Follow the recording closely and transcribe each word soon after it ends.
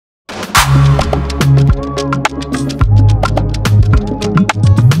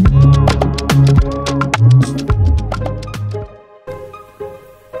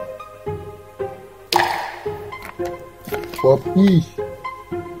Eesh.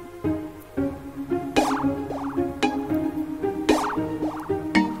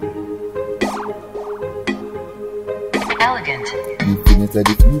 Elegant. The feelings that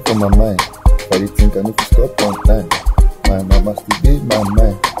they feel from my mind. If I dey think I no fit stop on time. My mama still dey my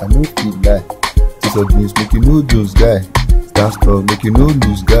mind. I no fit lie. Jesus dreams make you no lose guy. Stand strong make you no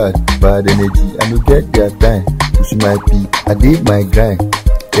lose guard. Bad energy I no get their time. Push my peak, I dey my grind.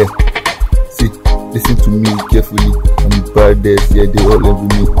 Yeah. See, listen to me carefully. I'm the baddest, yeah they all envy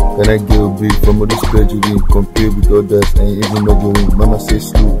me. Can I get a break from all this prejudice? Compare with others, I ain't even measuring. Mama say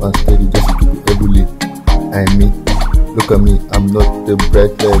slow and steady just to keep it heavily. I mean, look at me, I'm not the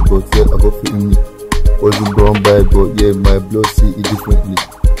bright light, but yeah, I got feeling me. Wasn't born by, but yeah, my blood see it differently.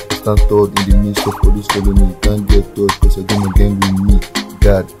 I stand tall in the midst of all this felony. Can't get touched, cause again with me.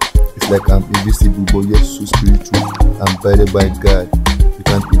 God, it's like I'm invisible, but yet so spiritual. I'm guided by God. You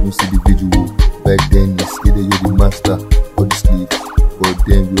can't even see the visual. Back then, it's either you're the master or the slave. But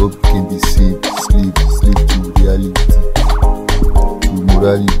then we all became deceived. Slave to reality, to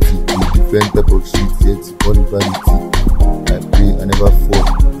morality, to different type of shit, yet all the vanity. I pray I never fall,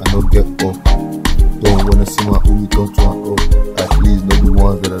 I not get up. Don't wanna see my homie come to an up. At least not the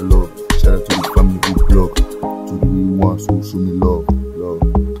ones that I love. Shout out to the family who blog, to the real ones who show me love.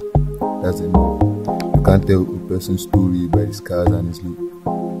 That's enough. You can't tell a person's story by his scars and his look.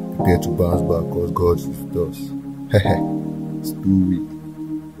 Prepare to bounce back cause God is with us. It's too weak.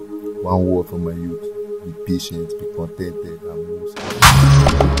 One word from my youth. Be patient, be contented, and move.